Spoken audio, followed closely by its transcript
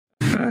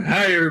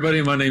Hi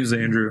everybody, my name's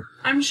Andrew.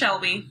 I'm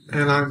Shelby.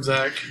 And I'm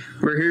Zach.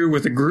 We're here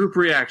with a group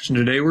reaction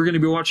today. We're going to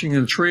be watching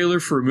a trailer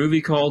for a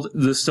movie called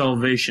The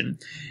Salvation.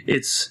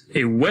 It's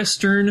a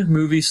Western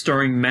movie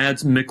starring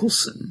Mads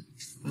Mikkelsen.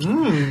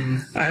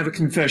 I have a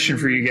confession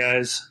for you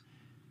guys.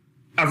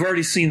 I've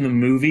already seen the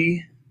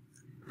movie.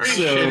 Are you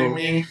kidding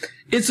me?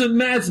 It's a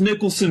Mads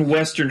Mikkelsen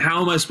Western.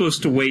 How am I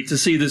supposed to wait to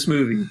see this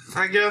movie?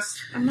 I guess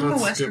I'm not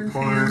a Western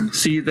fan.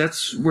 See,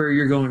 that's where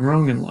you're going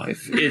wrong in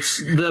life. It's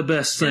the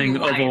best thing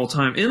of all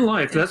time. In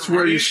life, that's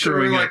where you're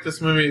screwing up. Like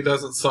this movie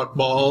doesn't suck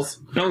balls?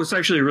 No, it's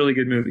actually a really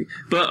good movie.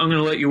 But I'm going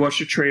to let you watch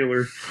the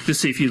trailer to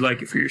see if you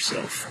like it for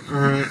yourself.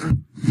 Alright.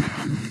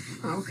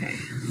 Okay.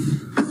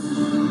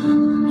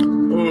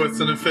 Oh, it's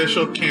an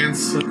official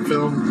Cannes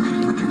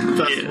Film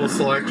Festival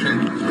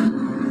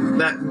selection.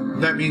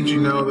 That means you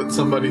know that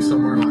somebody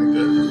somewhere liked it.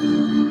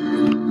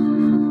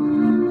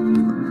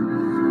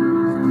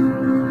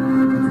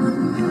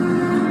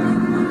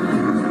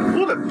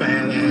 What a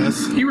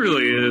badass. He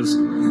really is.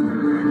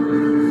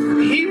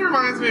 He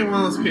reminds me of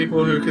one of those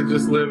people who could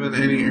just live in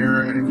any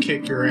era and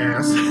kick your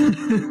ass. Is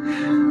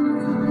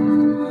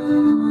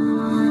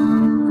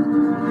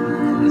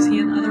he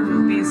in other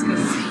movies? Because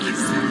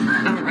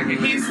I don't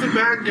recognize. He's the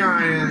bad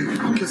guy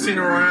in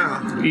Casino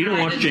Royale. You don't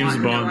watch James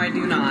Bond. No, I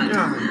do not.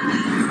 Yeah.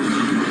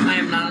 I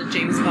am not a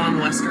James Bond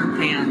Western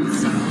fan,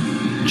 so.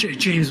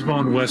 James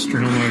Bond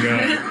Western, oh my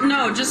god.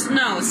 No, just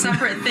no.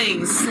 Separate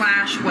things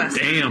 /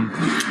 Western. Damn.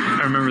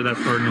 I remember that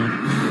part now.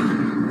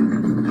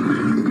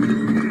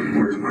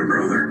 Where's my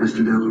brother?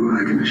 Mr.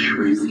 Delaware, I can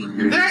assure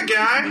you. That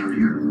guy!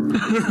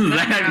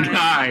 That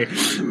guy.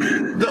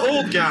 The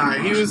old guy.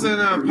 He was in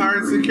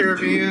Pirates of the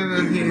Caribbean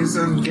and he's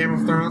in Game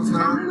of Thrones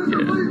now.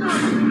 Yeah.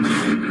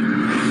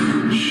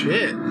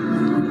 Shit.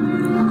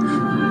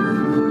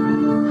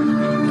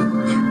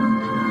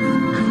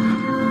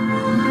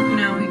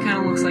 No, he kind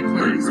of looks like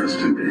Clint Eastwood.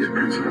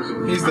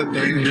 He's the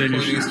Danish Clint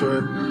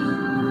Eastwood.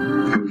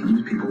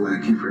 These people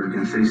like you forever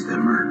gonna face that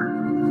murder.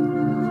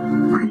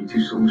 Aren't you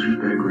two soldiers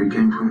back where you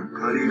came from?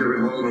 I need a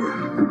revolver,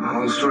 a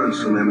holster, and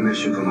some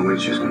ammunition for my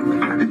Winchester.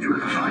 Did you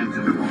ever fight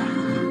them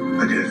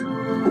before? I did.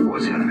 Who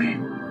was the enemy?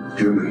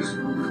 Germans.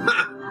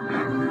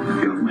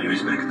 You have my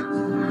respect.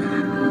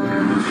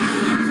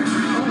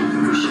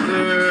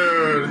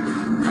 Dude.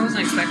 I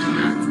wasn't expecting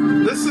that.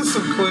 This is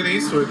some Clint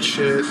Eastwood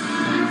shit. Well,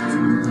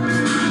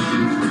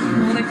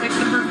 they picked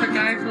the perfect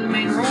guy for the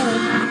main role.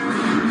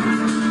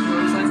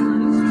 Looks like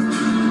Clint Eastwood.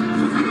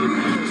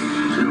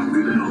 So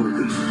we've been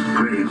hoping,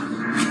 praying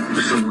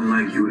for someone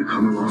like you to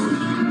come along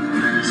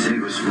and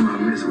save us from our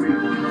misery.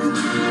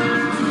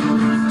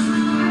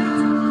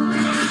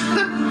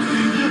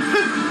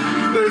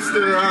 There's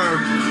their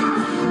arm.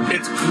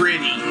 It's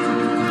gritty.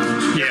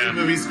 Yeah. The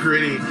movie's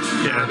gritty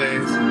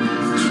nowadays.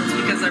 It's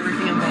because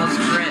everything involves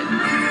grit.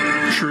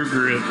 True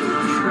grit.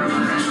 True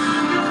grit.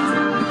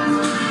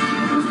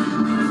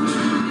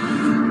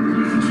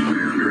 We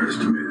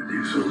underestimated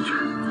you, soldier.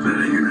 That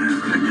ain't gonna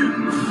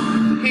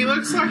happen again. He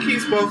looks like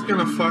he's both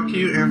gonna fuck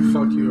you and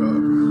fuck you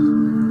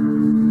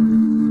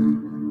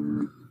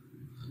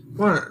up.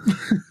 What?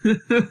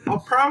 I'll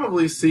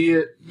probably see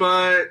it,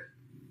 but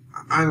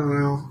I don't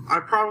know. I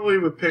probably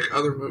would pick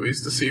other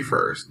movies to see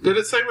first. Did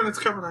it say when it's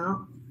coming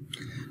out?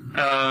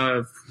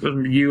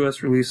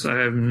 U.S. release, I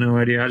have no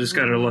idea. I just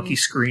got a lucky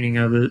screening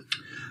of it.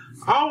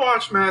 I'll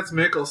watch Mads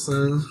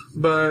Mikkelsen,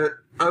 but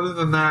other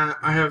than that,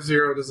 I have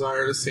zero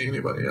desire to see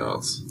anybody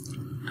else.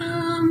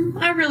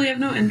 I really have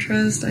no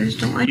interest. I just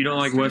don't like. You don't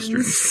like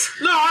westerns?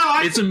 No, I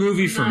like. It's a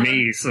movie for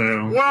me, so.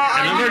 Well,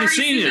 and I've already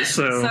seen it,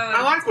 so.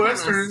 I like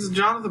westerns.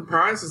 Jonathan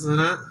Pryce is in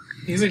it.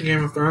 He's in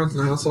Game of Thrones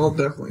now, so I'll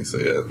definitely see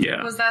it.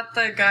 Yeah. Was that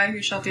the guy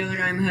who shot the other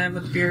guy in the head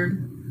with the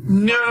beard?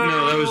 No,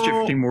 that was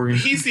Jeffrey Dean Morgan.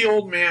 He's the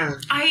old man.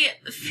 I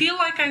feel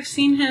like I've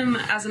seen him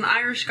as an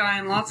Irish guy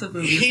in lots of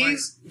movies.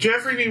 He's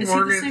Jeffrey Dean Is he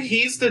the Morgan. same?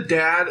 He's the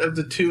dad of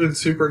the two in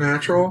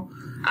Supernatural.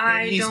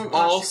 I He's don't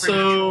watch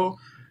Supernatural.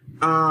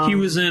 also He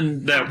was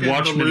in that in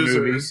Watchmen The movie.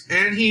 Losers,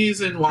 and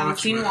he's in Watchmen.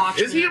 seen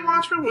Watchmen. Is he in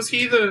Watchmen? Was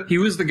he the? He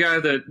was the guy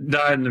that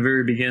died in the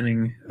very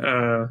beginning.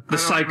 The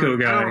psycho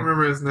guy. I don't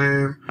remember his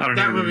name. I don't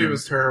that either, movie man.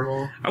 was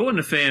terrible. I wasn't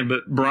a fan,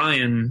 but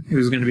Brian,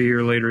 who's going to be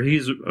here later,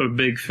 he's a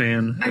big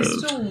fan I of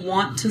still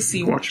want to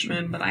see Watchmen.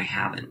 Watchmen, but I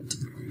haven't.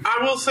 I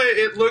will say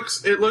it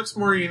looks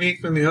more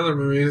unique than the other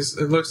movies.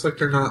 It looks like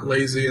they're not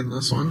lazy in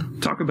this one.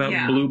 Talk about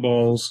Yeah. blue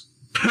balls.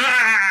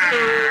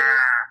 I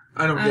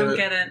don't I get don't it.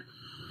 get it.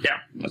 Yeah,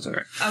 that's all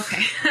right.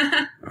 Okay.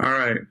 All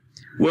right.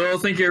 Well,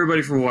 thank you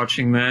everybody for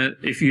watching that.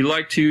 If you'd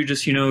like to,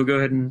 just, go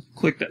ahead and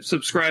click that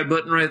subscribe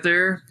button right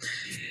there.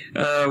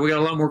 We got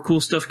a lot more cool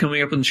stuff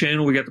coming up on the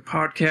channel. We got the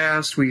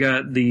podcast. We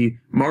got the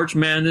March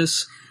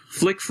Madness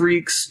Flick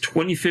Freaks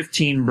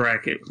 2015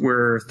 bracket,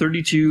 where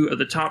 32 of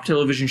the top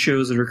television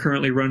shows that are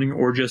currently running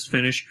or just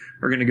finished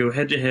are going to go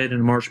head-to-head in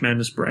the March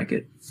Madness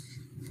bracket.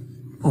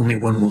 Only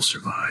one will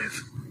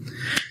survive.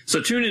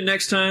 So tune in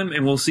next time,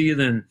 and we'll see you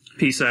then.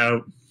 Peace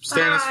out.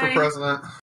 Stannis for Bye. president.